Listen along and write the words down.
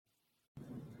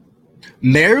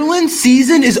Maryland's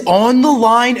season is on the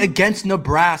line against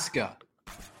Nebraska.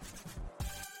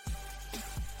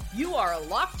 You are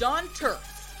Locked On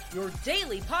Terps, your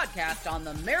daily podcast on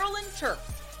the Maryland Terps.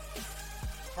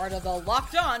 Part of the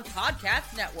Locked On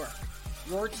Podcast Network,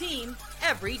 your team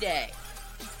every day.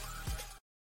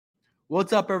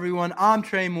 What's up, everyone? I'm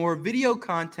Trey Moore, video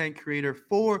content creator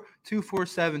for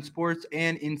 247 Sports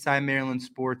and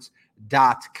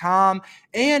InsideMarylandSports.com,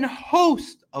 and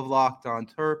host of Locked On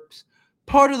Terps,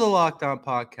 part of the Locked On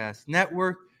Podcast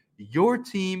Network, your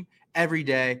team every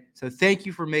day. So thank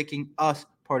you for making us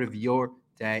part of your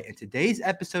day. And today's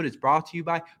episode is brought to you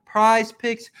by Prize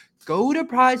Picks. Go to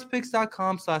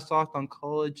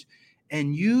prizepicks.com/LockedOnCollege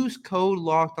and use code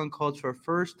LockedOnCollege for a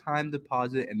first-time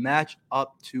deposit and match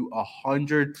up to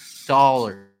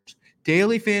 $100.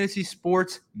 Daily fantasy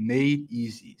sports made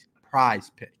easy.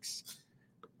 Prize Picks.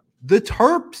 The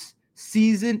Terps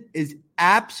season is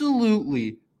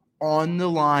absolutely on the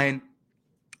line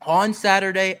on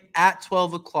Saturday at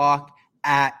 12 o'clock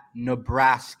at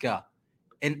Nebraska.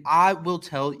 And I will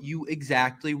tell you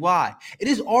exactly why. It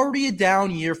is already a down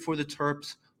year for the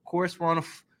Terps. Of course, we're on a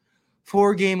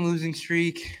four-game losing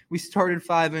streak. We started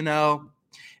 5-0,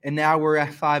 and now we're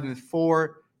at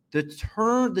 5-4.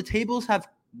 The tables have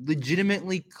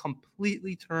legitimately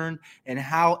completely turned, and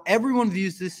how everyone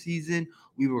views this season.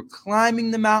 We were climbing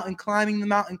the mountain,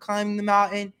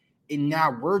 and now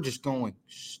we're just going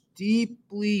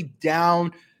steeply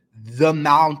down the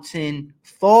mountain,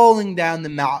 falling down the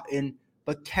mountain.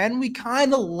 But can we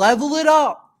kind of level it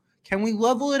up? Can we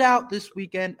level it out this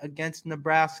weekend against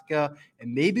Nebraska?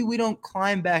 And maybe we don't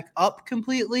climb back up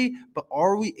completely, but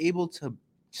are we able to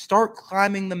start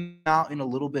climbing the mountain a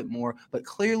little bit more? But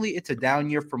clearly it's a down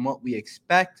year from what we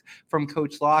expect from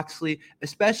Coach Locksley,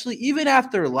 especially even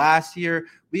after last year.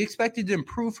 We expected to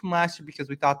improve from last year because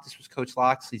we thought this was Coach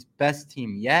Locksley's best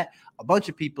team yet. A bunch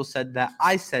of people said that.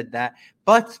 I said that.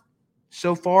 But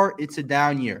so far it's a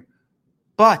down year.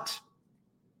 But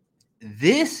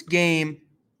this game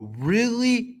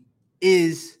really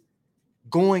is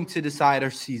going to decide our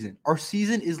season. Our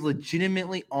season is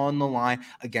legitimately on the line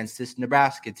against this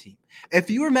Nebraska team.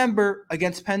 If you remember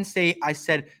against Penn State, I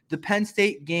said the Penn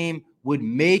State game would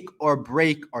make or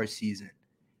break our season.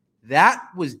 That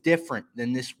was different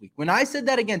than this week. When I said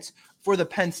that for the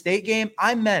Penn State game,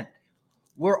 I meant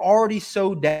we're already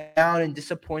so down and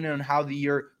disappointed on how the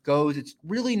year goes. It's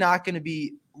really not going to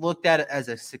be looked at as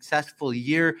a successful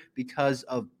year because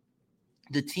of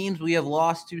the teams we have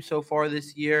lost to so far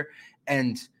this year.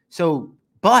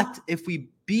 But if we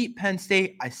beat Penn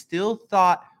State, I still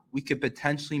thought we could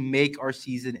potentially make our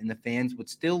season, and the fans would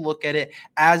still look at it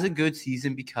as a good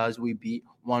season because we beat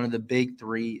one of the big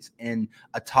threes and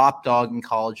a top dog in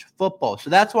college football. So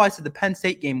that's why I said the Penn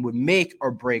State game would make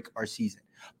or break our season.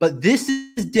 But this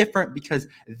is different because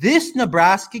this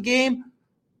Nebraska game,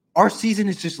 our season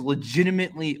is just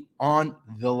legitimately on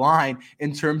the line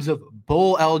in terms of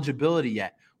bowl eligibility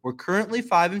yet. We're currently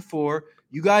 5-4.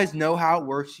 You guys know how it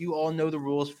works. You all know the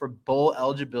rules for bowl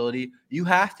eligibility. You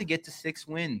have to get to 6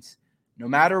 wins. No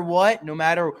matter what, no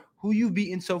matter who you've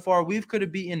beaten so far, we could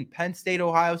have beaten Penn State,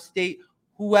 Ohio State,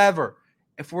 whoever.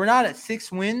 If we're not at 6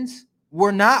 wins,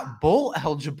 we're not bowl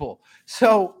eligible.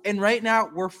 And right now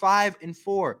we're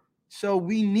 5-4. So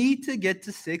we need to get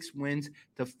to 6 wins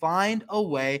to find a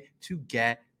way to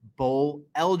get bowl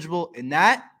eligible. And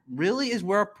that really is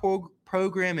where our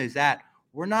program is at.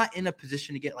 We're not in a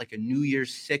position to get like a New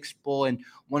Year's Six bowl and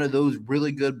one of those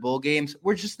really good bowl games.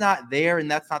 We're just not there,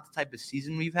 and that's not the type of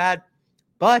season we've had.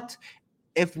 But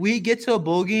if we get to a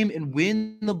bowl game and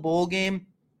win the bowl game,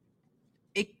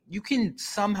 you can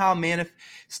somehow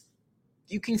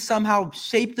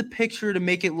shape the picture to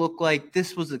make it look like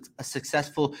this was a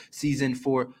successful season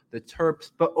for the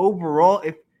Terps. But overall,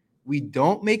 if we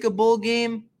don't make a bowl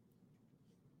game,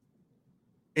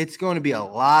 it's going to be a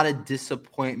lot of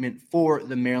disappointment for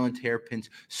the Maryland Terrapins.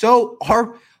 So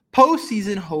our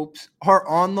postseason hopes are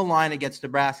on the line against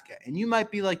Nebraska. And you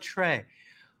might be like, Trey,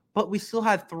 but we still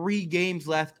have 3 games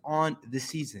left on the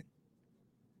season.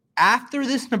 After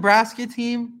this Nebraska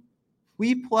team,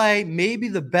 we play maybe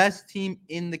the best team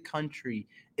in the country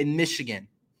in Michigan.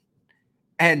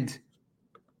 And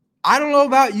I don't know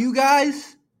about you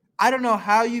guys. I don't know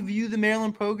how you view the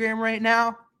Maryland program right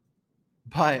now,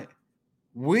 but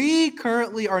we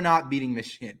currently are not beating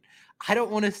Michigan. I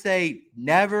don't want to say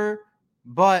never,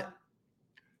 but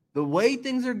the way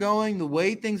things are going, the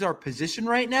way things are positioned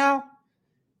right now,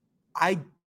 I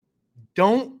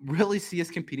don't really see us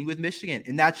competing with Michigan.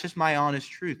 And that's just my honest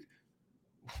truth.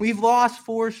 We've lost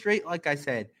 4 straight, like I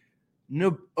said.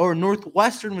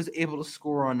 Northwestern was able to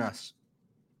score on us.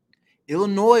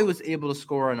 Illinois was able to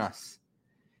score on us.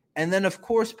 And then, of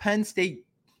course, Penn State,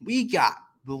 we got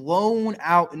blown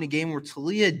out in a game where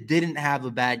Talia didn't have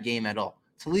a bad game at all.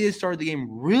 Talia started the game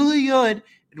really good,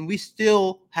 and we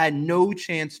still had no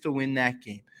chance to win that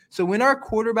game. So when our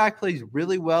quarterback plays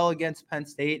really well against Penn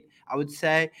State, I would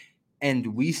say, and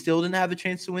we still didn't have a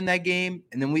chance to win that game,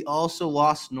 and then we also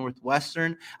lost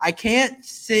Northwestern, I can't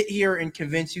sit here and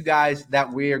convince you guys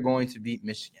that we are going to beat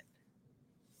Michigan.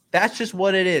 That's just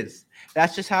what it is.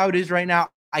 That's just how it is right now.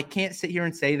 I can't sit here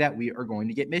and say that we are going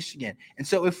to get Michigan. And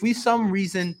so if we some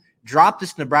reason drop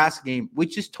this Nebraska game,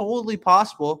 which is totally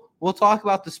possible, we'll talk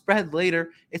about the spread later.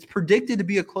 It's predicted to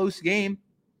be a close game.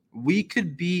 We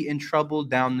could be in trouble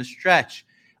down the stretch.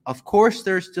 Of course,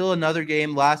 there's still another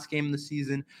game, last game of the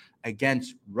season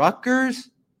against Rutgers.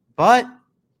 But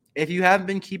if you haven't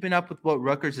been keeping up with what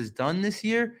Rutgers has done this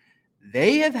year,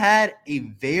 they have had a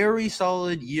very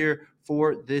solid year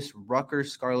for this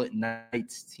Rutgers Scarlet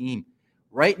Knights team.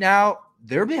 Right now,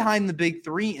 they're behind the Big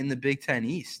Three in the Big Ten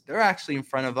East. They're actually in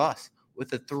front of us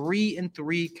with a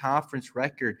 3-3 conference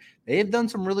record. They have done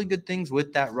some really good things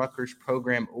with that Rutgers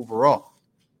program overall.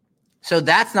 So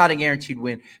that's not a guaranteed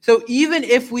win. So even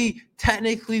if we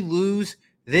technically lose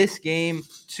this game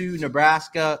to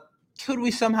Nebraska, could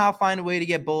we somehow find a way to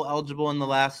get bowl eligible in the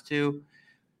last two?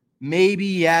 Maybe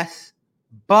yes.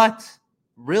 But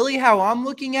really how I'm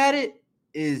looking at it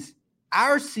is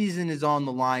our season is on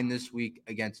the line this week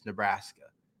against Nebraska.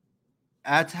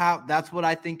 That's what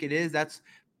I think it is. That's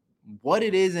what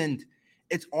it is. And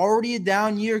it's already a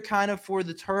down year kind of for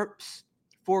the Terps,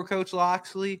 for Coach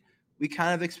Loxley. We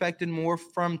kind of expected more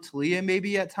from Talia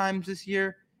maybe at times this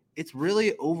year. It's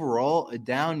really overall a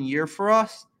down year for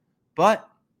us. But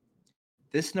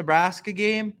this Nebraska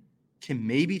game can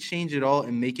maybe change it all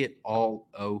and make it all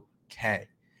okay.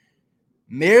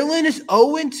 Maryland is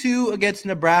 0-2 against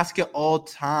Nebraska all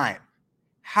time.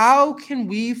 How can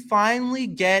we finally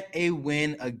get a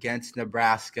win against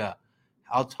Nebraska?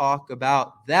 I'll talk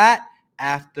about that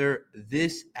after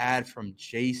this ad from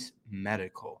Jace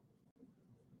Medical.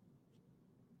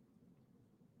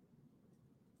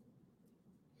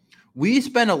 We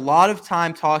spend a lot of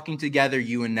time talking together,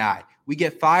 you and I. We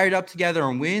get fired up together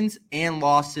on wins and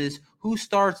losses, who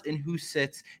starts and who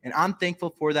sits, and I'm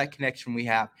thankful for that connection we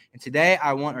have. And today,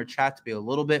 I want our chat to be a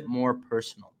little bit more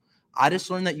personal. I just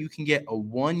learned that you can get a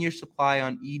 1-year supply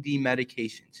on ED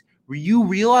medications. You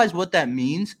realize what that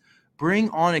means? Bring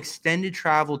on extended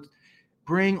travel,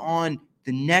 bring on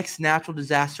the next natural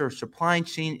disaster or supply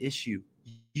chain issue.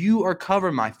 You are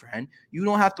covered, my friend. You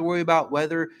don't have to worry about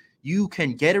whether you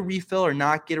can get a refill or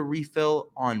not get a refill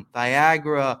on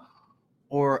Viagra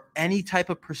or any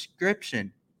type of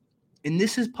prescription. And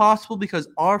this is possible because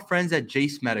our friends at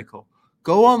Jace Medical.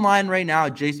 Go online right now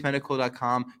at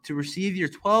jacemedical.com to receive your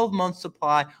 12-month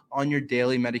supply on your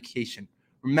daily medication.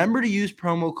 Remember to use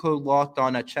promo code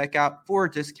LOCKEDON at checkout for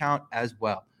a discount as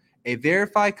well. A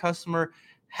verified customer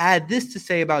had this to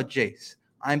say about Jace.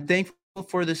 I'm thankful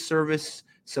for this service.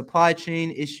 Supply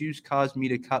chain issues caused me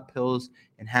to cut pills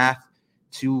and have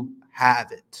to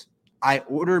have it. I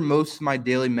ordered most of my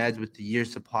daily meds with the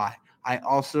year's supply. I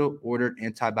also ordered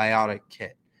antibiotic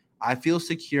kit. I feel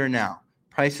secure now.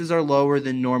 Prices are lower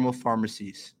than normal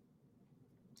pharmacies.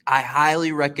 I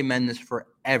highly recommend this for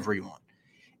everyone.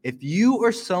 If you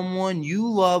or someone you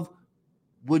love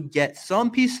would get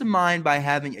some peace of mind by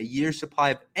having a year's supply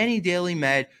of any daily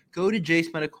med, go to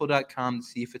jacemedical.com to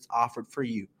see if it's offered for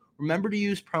you. Remember to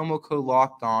use promo code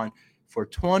LOCKEDON for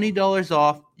 $20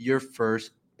 off your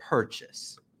first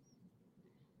purchase.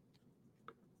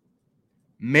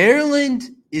 Maryland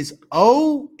is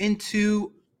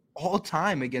 0-2 all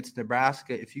time against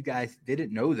Nebraska. If you guys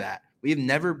didn't know that, we have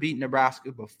never beat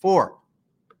Nebraska before.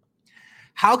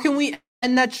 How can we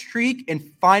end that streak and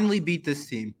finally beat this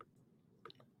team?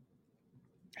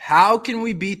 How can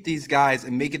we beat these guys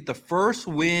and make it the first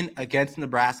win against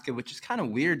Nebraska, which is kind of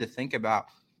weird to think about.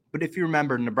 But if you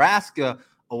remember, Nebraska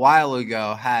a while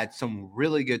ago had some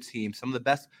really good teams. Some of the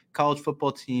best college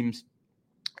football teams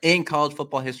in college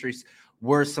football history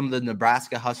were some of the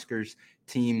Nebraska Huskers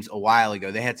teams a while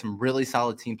ago. They had some really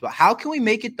solid teams. But how can we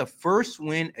make it the first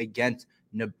win against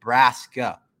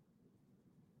Nebraska?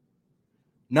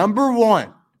 Number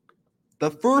one, the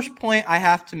first point I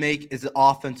have to make is the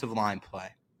offensive line play.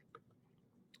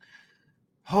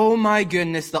 Oh my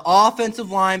goodness, the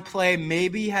offensive line play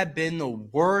maybe had been the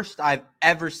worst I've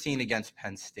ever seen against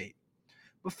Penn State.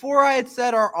 Before I had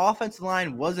said our offensive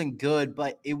line wasn't good,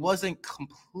 but it wasn't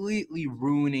completely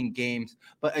ruining games.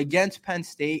 But against Penn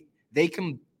State, they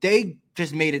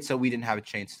just made it so we didn't have a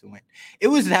chance to win. It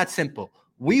was that simple.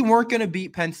 we weren't going to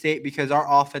beat Penn State because our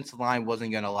offensive line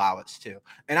wasn't going to allow us to.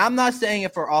 And I'm not saying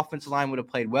if our offensive line would have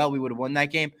played well, we would have won that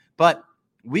game, but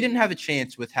we didn't have a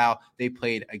chance with how they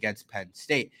played against Penn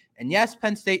State. And yes,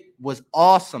 Penn State was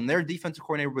awesome. Their defensive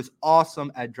coordinator was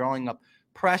awesome at drawing up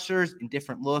pressures and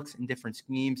different looks and different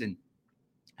schemes and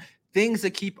things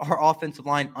that keep our offensive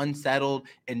line unsettled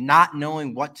and not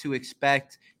knowing what to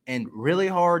expect and really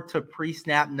hard to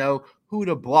pre-snap know who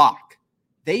to block.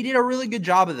 They did a really good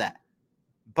job of that.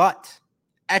 But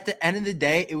at the end of the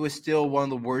day, it was still one of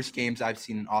the worst games I've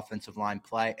seen an offensive line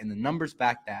play, and the numbers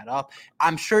back that up.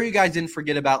 I'm sure you guys didn't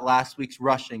forget about last week's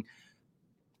rushing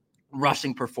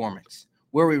performance,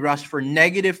 where we rushed for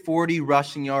negative 40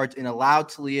 rushing yards and allowed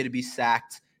Talia to be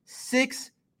sacked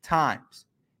 6 times.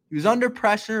 He was under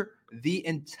pressure the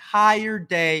entire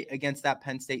day against that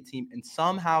Penn State team, and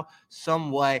somehow,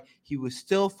 some way, he was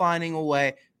still finding a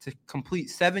way to complete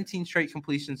 17 straight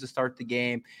completions to start the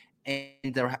game,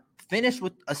 and they're finished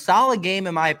with a solid game,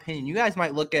 in my opinion. You guys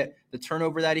might look at the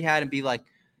turnover that he had and be like,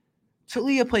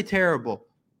 Talia played terrible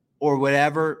or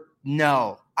whatever.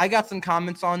 No. I got some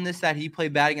comments on this that he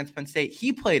played bad against Penn State.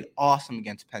 He played awesome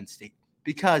against Penn State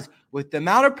because with the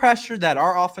amount of pressure that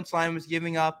our offensive line was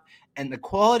giving up and the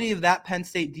quality of that Penn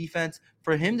State defense,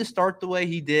 for him to start the way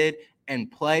he did and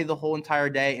play the whole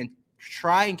entire day and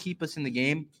try and keep us in the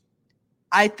game,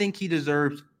 I think he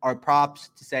deserves our props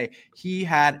to say he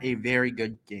had a very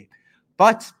good game.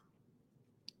 But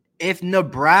if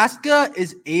Nebraska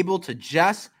is able to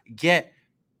just get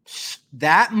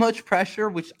that much pressure,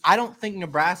 which I don't think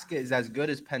Nebraska is as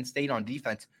good as Penn State on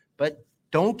defense, but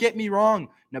don't get me wrong,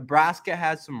 Nebraska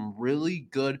has some really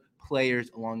good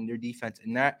players along their defense,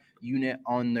 and that unit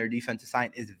on their defensive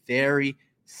side is very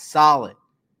solid.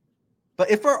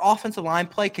 But if our offensive line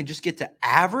play can just get to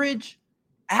average,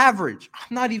 I'm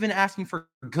not even asking for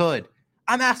good.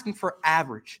 I'm asking for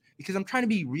average because I'm trying to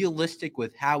be realistic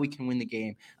with how we can win the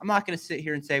game. I'm not going to sit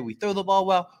here and say we throw the ball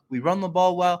well, we run the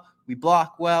ball well, we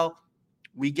block well,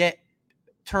 we get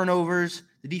turnovers,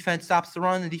 the defense stops the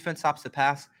run, the defense stops the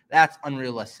pass. That's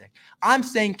unrealistic. I'm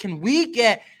saying, can we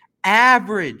get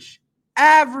average,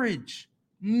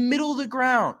 middle of the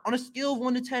ground on a scale of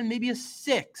 1 to 10, maybe a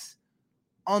 6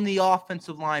 on the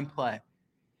offensive line play?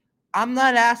 I'm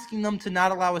not asking them to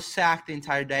not allow a sack the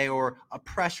entire day or a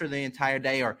pressure the entire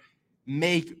day or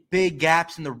make big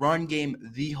gaps in the run game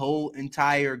the whole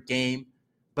entire game.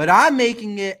 But I'm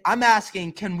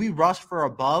asking, can we rush for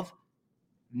above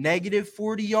negative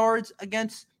 40 yards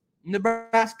against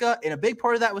Nebraska? And a big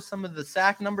part of that was some of the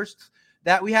sack numbers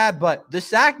that we had. But the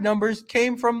sack numbers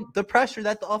came from the pressure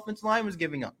that the offensive line was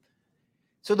giving up.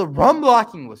 So the run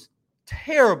blocking was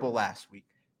terrible last week.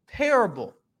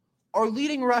 Terrible. Our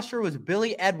leading rusher was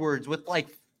Billy Edwards with like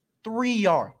 3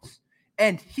 yards.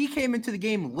 And he came into the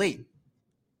game late.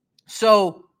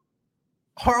 So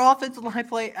our offensive line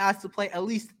play has to play at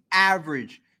least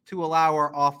average to allow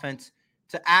our offense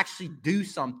to actually do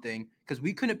something, because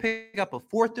we couldn't pick up a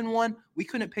 4th and 1. We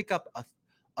couldn't pick up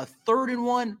a 3rd and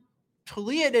 1.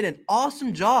 Talia did an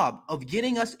awesome job of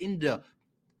getting us into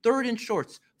 3rd and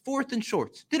shorts, 4th and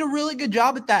shorts. Did a really good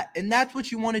job at that. And that's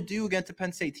what you want to do against a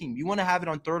Penn State team. You want to have it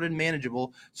on 3rd and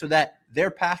manageable so that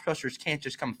their pass rushers can't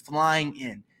just come flying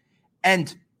in.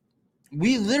 And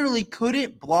we literally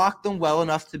couldn't block them well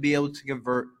enough to be able to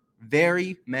convert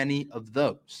very many of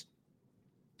those.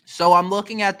 So I'm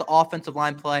looking at the offensive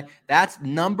line play. That's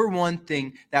number one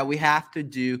thing that we have to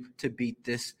do to beat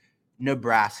this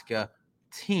Nebraska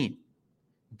team.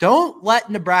 Don't let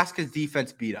Nebraska's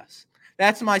defense beat us.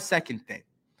 That's my second thing.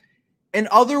 In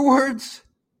other words,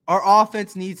 our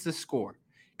offense needs to score.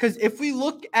 Because if we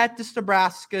look at this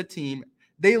Nebraska team,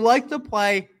 they like to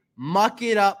play muck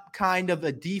it up kind of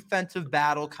a defensive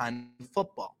battle kind of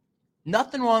football.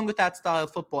 Nothing wrong with that style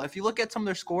of football. If you look at some of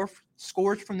their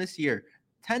scores from this year,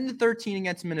 10-13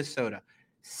 against Minnesota,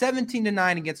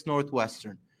 17-9 against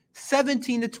Northwestern,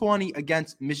 17-20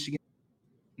 against Michigan.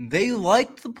 They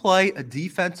like to play a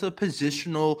defensive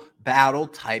positional battle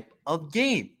type of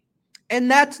game. And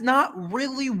that's not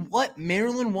really what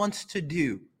Maryland wants to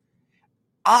do.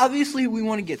 Obviously, we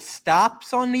want to get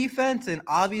stops on defense, and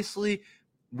obviously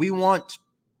we want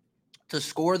to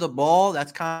score the ball.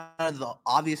 That's kind of the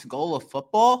obvious goal of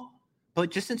football. But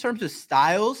just in terms of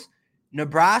styles,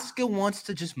 Nebraska wants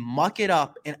to just muck it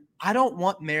up, and I don't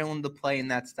want Maryland to play in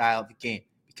that style of game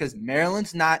because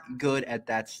Maryland's not good at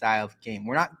that style of game.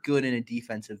 We're not good in a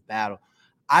defensive battle.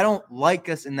 I don't like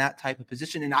us in that type of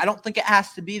position, and I don't think it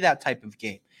has to be that type of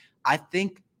game. I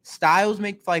think styles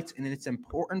make fights, and it's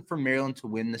important for Maryland to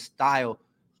win the style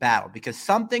battle because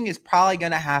something is probably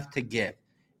going to have to give.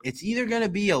 It's either going to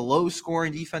be a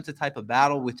low-scoring defensive type of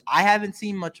battle, which I haven't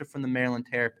seen much of from the Maryland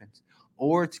Terrapins,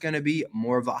 or it's going to be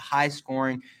more of a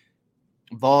high-scoring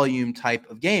volume type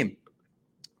of game.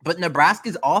 But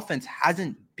Nebraska's offense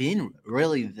hasn't been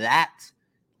really that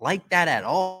like that at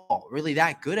all, really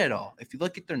that good at all. If you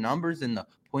look at their numbers and the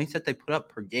points that they put up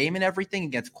per game and everything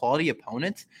against quality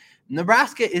opponents,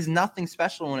 Nebraska is nothing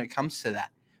special when it comes to that.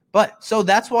 But so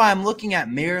that's why I'm looking at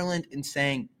Maryland and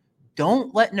saying,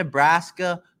 don't let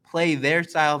Nebraska play their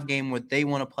style of game, what they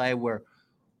want to play, where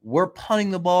we're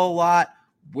punting the ball a lot.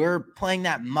 We're playing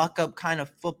that muck-up kind of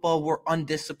football. We're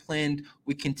undisciplined.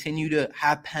 We continue to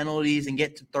have penalties and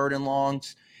get to third and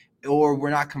longs, or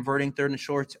we're not converting third and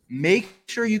shorts. Make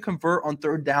sure you convert on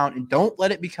third down and don't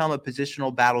let it become a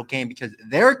positional battle game because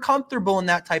they're comfortable in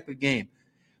that type of game.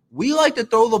 We like to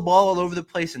throw the ball all over the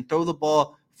place and throw the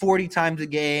ball 40 times a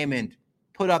game and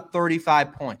put up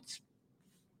 35 points.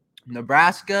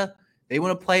 Nebraska, they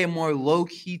want to play a more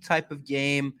low-key type of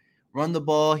game. Run the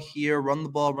ball here, run the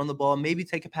ball, maybe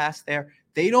take a pass there.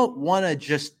 They don't want to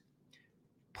just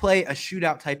play a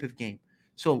shootout type of game.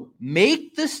 So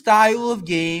make the style of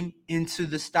game into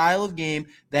the style of game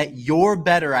that you're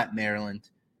better at, Maryland.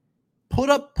 Put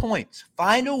up points.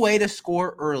 Find a way to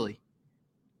score early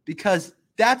because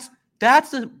that's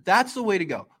the way to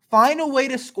go. Find a way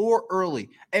to score early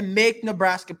and make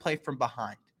Nebraska play from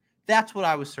behind. That's what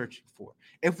I was searching for.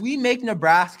 If we make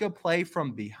Nebraska play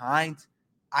from behind,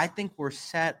 I think we're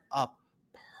set up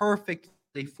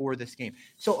perfectly for this game.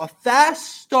 So a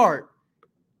fast start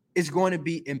is going to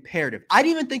be imperative. I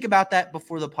didn't even think about that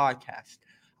before the podcast.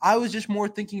 I was just more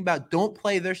thinking about don't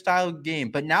play their style of game.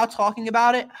 But now talking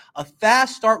about it, a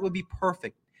fast start would be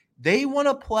perfect. They want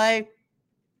to play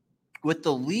with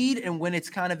the lead and when it's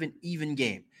kind of an even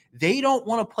game. They don't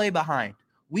want to play behind.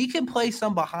 We can play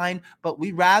some behind, but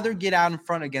we'd rather get out in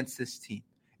front against this team.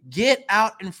 Get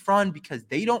out in front because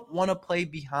they don't want to play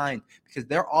behind because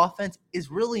their offense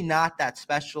is really not that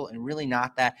special and really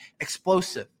not that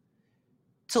explosive.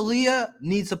 Talia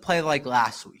needs to play like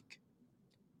last week.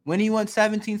 When he went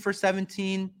 17 for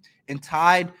 17 and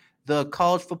tied the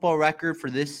college football record for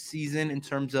this season in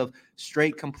terms of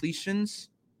straight completions,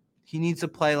 he needs to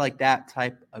play like that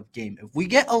type of game. If we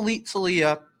get elite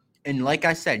Talia, and like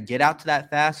I said, get out to that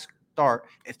fast start,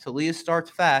 if Talia starts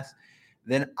fast,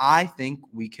 then I think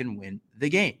we can win the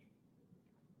game.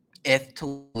 If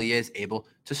Talia is able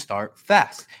to start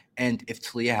fast and if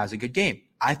Talia has a good game,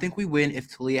 I think we win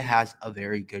if Talia has a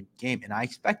very good game. And I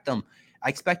expect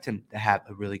him to have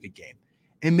a really good game.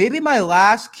 And maybe my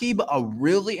last key, but a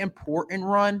really important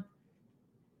run,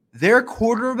 their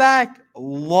quarterback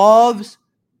loves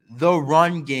the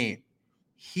run game.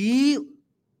 He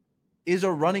is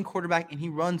a running quarterback and he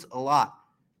runs a lot.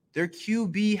 Their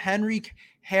QB, Henry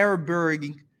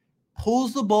Hareberg,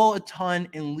 pulls the ball a ton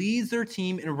and leads their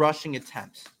team in rushing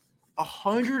attempts.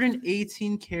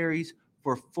 118 carries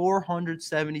for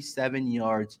 477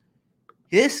 yards.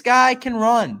 This guy can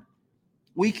run.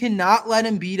 We cannot let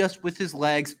him beat us with his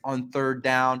legs on third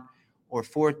down or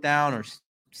fourth down or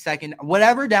second,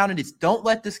 whatever down it is. Don't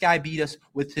let this guy beat us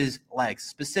with his legs,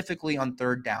 specifically on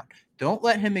third down. Don't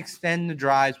let him extend the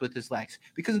drives with his legs.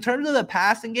 Because in terms of the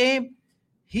passing game,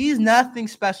 he's nothing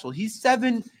special. He's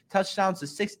 7 touchdowns to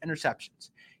 6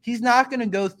 interceptions. He's not going to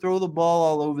go throw the ball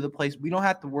all over the place. We don't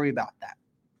have to worry about that.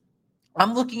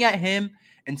 I'm looking at him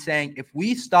and saying, if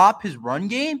we stop his run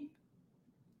game,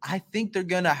 I think they're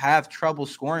going to have trouble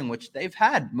scoring, which they've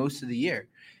had most of the year.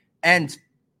 And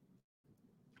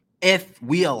if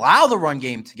we allow the run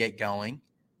game to get going,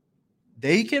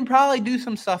 they can probably do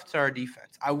some stuff to our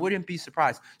defense. I wouldn't be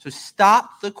surprised. So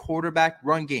stop the quarterback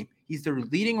run game. He's their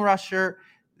leading rusher.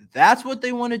 That's what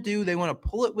they want to do. They want to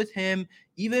pull it with him.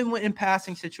 Even when in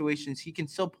passing situations, he can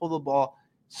still pull the ball.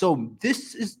 So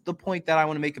this is the point that I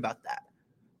want to make about that.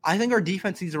 I think our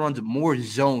defense needs to run more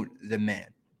zone than man.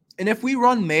 And if we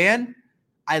run man,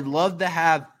 I'd love to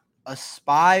have a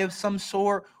spy of some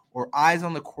sort or eyes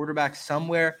on the quarterback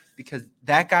somewhere because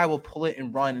that guy will pull it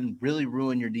and run and really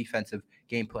ruin your defensive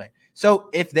gameplay. So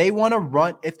if they want to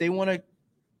run, if they want to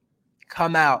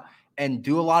come out and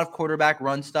do a lot of quarterback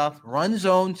run stuff, run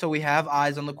zone so we have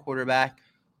eyes on the quarterback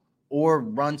or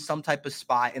run some type of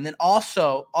spy. And then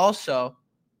also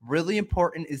really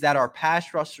important is that our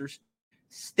pass rushers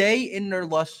stay in their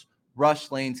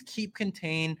rush lanes, keep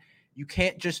contained. You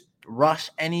can't just rush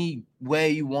any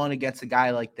way you want against a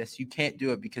guy like this. You can't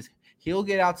do it because he'll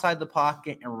get outside the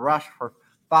pocket and rush for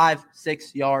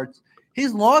 5-6 yards.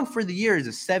 His log for the year is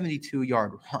a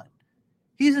 72-yard run.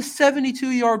 He's a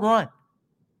 72-yard run.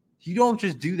 You don't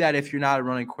just do that if you're not a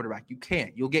running quarterback. You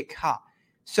can't. You'll get caught.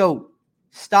 So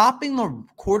stopping the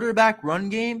quarterback run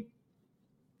game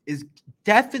is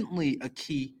definitely a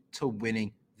key to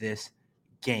winning this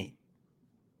game.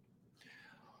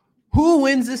 Who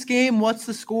wins this game? What's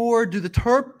the score? Do the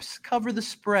Terps cover the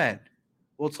spread?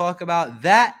 We'll talk about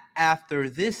that after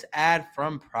this ad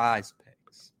from Prize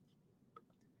Picks.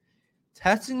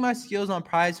 Testing my skills on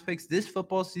Prize Picks this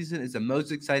football season is the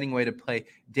most exciting way to play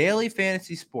daily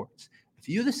fantasy sports. If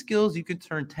you have the skills, you can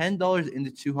turn $10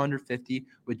 into $250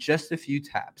 with just a few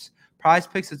taps. Prize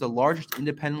Picks is the largest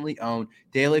independently owned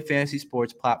daily fantasy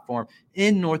sports platform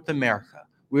in North America.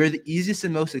 We're the easiest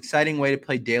and most exciting way to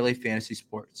play daily fantasy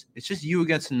sports. It's just you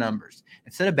against the numbers.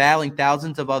 Instead of battling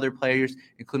thousands of other players,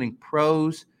 including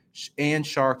pros and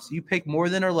sharks, you pick more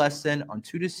than or less than on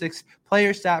 2 to 6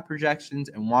 player stat projections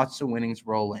and watch the winnings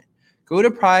roll in. Go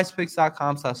to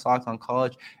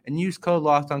prizepicks.com/lockedoncollege and use code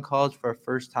LOCKEDONCollege for a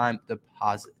first-time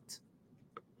deposit.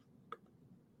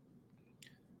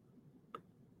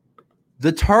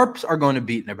 The Terps are going to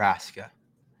beat Nebraska.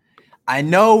 I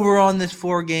know we're on this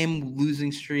 4-game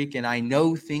losing streak, and I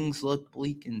know things look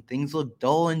bleak and things look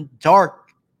dull and dark.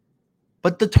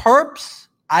 But the Terps,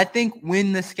 I think,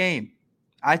 win this game.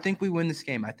 I think we win this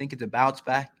game. I think it's a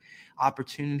bounce-back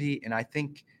opportunity, and I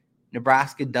think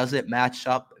Nebraska doesn't match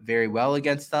up very well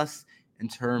against us in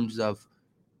terms of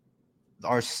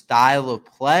our style of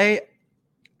play.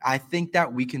 I think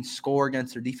that we can score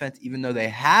against their defense, even though they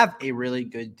have a really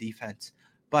good defense.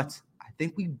 But I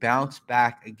think we bounce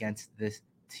back against this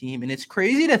team. And it's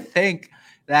crazy to think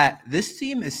that this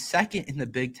team is second in the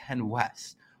Big Ten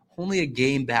West, only a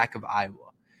game back of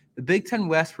Iowa. The Big Ten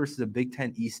West versus the Big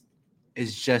Ten East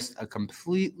is just a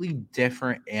completely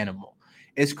different animal.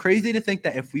 It's crazy to think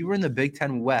that if we were in the Big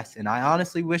Ten West, and I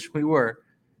honestly wish we were,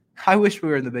 I wish we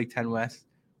were in the Big Ten West,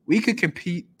 we could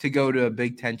compete to go to a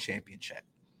Big Ten championship,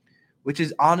 which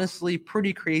is honestly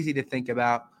pretty crazy to think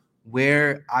about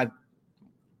what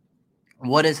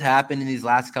has happened in these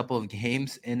last couple of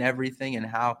games and everything, and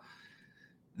how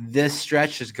this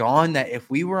stretch has gone, that if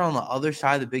we were on the other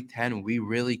side of the Big Ten, we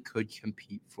really could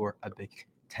compete for a Big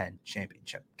Ten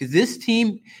championship. Because this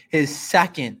team is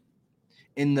second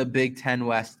in the Big Ten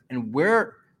West, and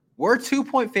we're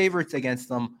 2-point favorites against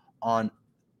them on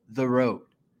the road.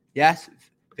 Yes,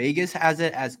 Vegas has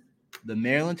it as the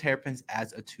Maryland Terrapins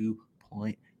as a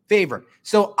 2-point favorite.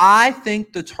 So I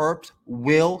think the Terps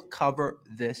will cover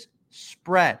this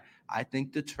spread. I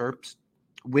think the Terps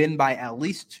win by at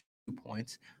least 2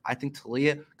 points. I think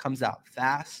Talia comes out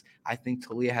fast. I think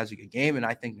Talia has a good game, and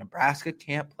I think Nebraska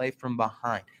can't play from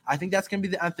behind. I think that's going to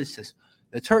be the emphasis.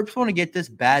 The Terps want to get this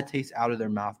bad taste out of their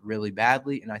mouth really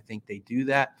badly, and I think they do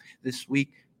that this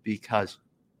week because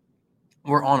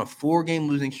we're on a 4-game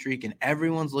losing streak, and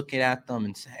everyone's looking at them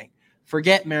and saying,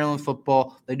 forget Maryland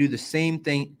football. They do the same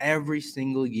thing every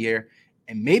single year,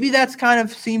 and maybe that's kind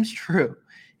of seems true.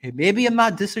 And maybe I'm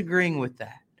not disagreeing with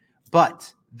that,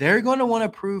 but they're going to want to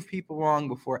prove people wrong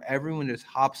before everyone just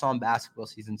hops on basketball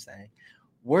season saying,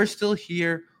 we're still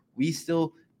here. We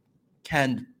still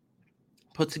can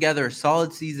put together a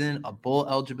solid season, a bowl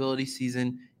eligibility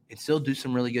season, and still do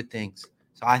some really good things.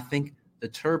 So I think the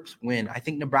Terps win. I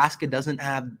think Nebraska doesn't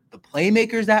have the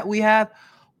playmakers that we have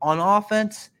on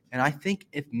offense, and I think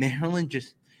if Maryland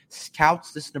just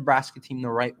scouts this Nebraska team the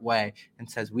right way and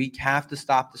says we have to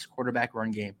stop this quarterback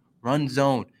run game, run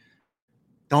zone,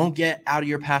 don't get out of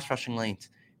your pass rushing lanes,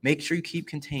 make sure you keep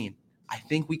contained, I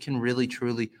think we can really,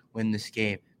 truly win this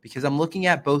game. Because I'm looking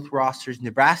at both rosters.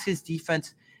 Nebraska's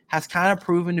defense has kind of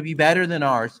proven to be better than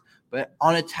ours, but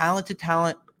on a talent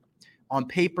on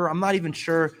paper, I'm not even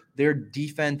sure their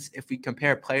defense, if we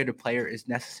compare player to player, is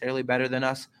necessarily better than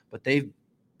us, but they've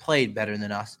played better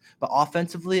than us. But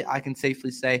offensively, I can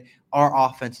safely say our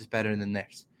offense is better than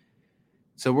theirs.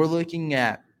 So we're looking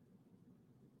at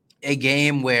a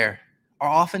game where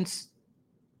our offense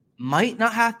might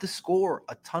not have to score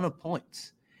a ton of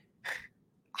points.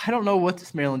 I don't know what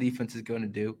this Maryland defense is going to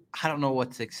do. I don't know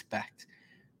what to expect.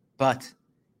 But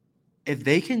if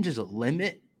they can just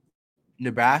limit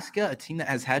Nebraska, a team that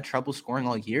has had trouble scoring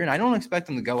all year, and I don't expect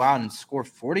them to go out and score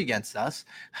 40 against us.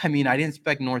 I mean, I didn't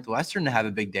expect Northwestern to have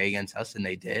a big day against us, and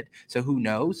they did. So who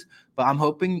knows? But I'm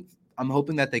hoping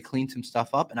that they clean some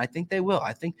stuff up, and I think they will.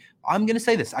 I'm going to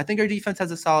say this. I think our defense has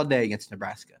a solid day against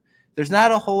Nebraska. There's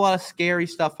not a whole lot of scary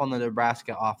stuff on the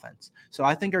Nebraska offense. So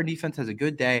I think our defense has a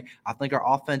good day. I think our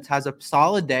offense has a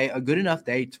solid day, a good enough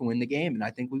day to win the game, and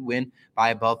I think we win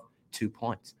by above 2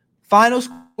 points. Final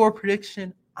score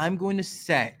prediction, I'm going to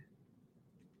say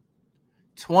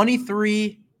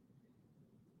 23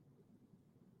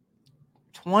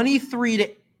 to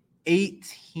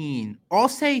 18. Or I'll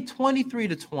say 23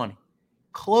 to 20.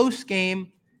 Close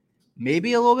game.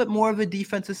 Maybe a little bit more of a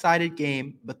defensive-sided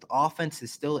game, but the offense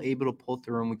is still able to pull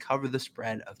through, and we cover the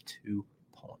spread of 2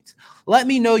 points. Let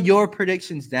me know your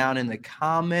predictions down in the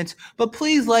comments, but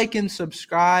please like and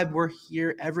subscribe. We're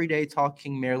here every day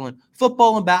talking Maryland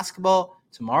football and basketball.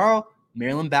 Tomorrow,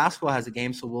 Maryland basketball has a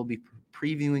game, so we'll be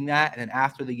previewing that. And then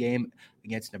after the game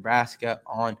against Nebraska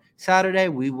on Saturday,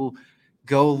 we will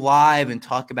go live and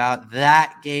talk about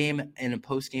that game and a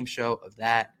post-game show of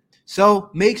that. So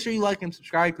make sure you like and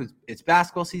subscribe because it's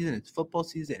basketball season, it's football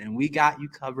season, and we got you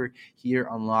covered here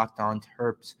on Locked On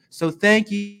Terps. So thank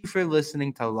you for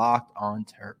listening to Locked On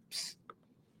Terps.